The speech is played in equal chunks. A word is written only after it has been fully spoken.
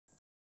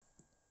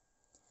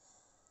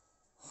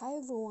Hi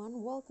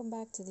everyone, welcome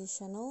back to the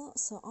channel.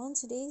 So on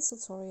today's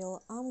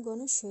tutorial I'm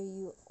gonna show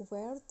you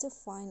where to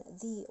find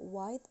the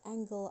wide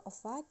angle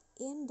effect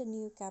in the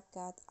new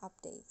CapCut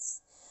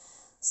updates.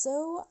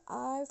 So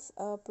I've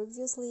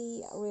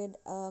previously read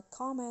a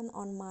comment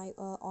on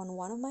on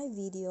one of my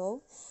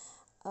video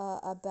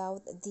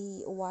about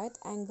the wide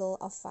angle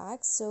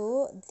effect.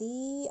 So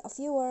the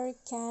viewer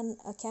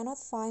cannot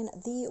find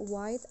the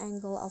wide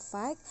angle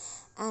effect,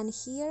 and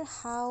here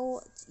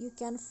how you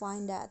can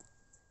find that.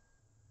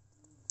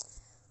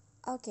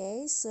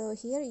 Okay, so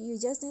here you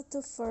just need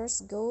to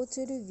first go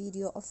to the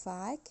video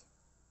effect.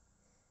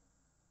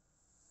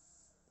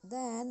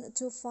 Then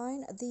to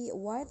find the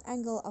wide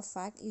angle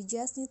effect, you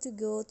just need to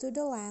go to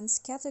the lens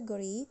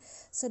category.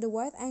 So the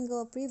wide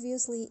angle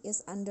previously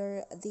is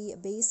under the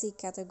basic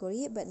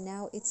category, but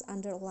now it's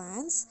under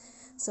lens.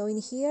 So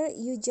in here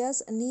you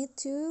just need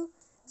to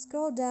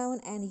scroll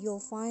down and you'll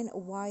find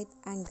wide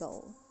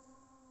angle.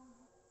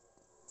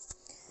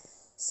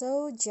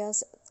 So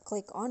just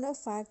click on the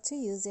effect to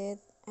use it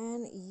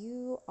and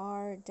you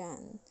are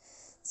done.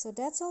 So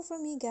that's all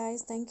from me,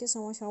 guys. Thank you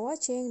so much for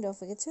watching. Don't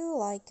forget to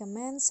like,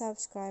 comment,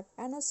 subscribe,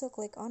 and also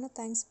click on the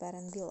thanks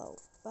button below.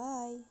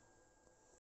 Bye.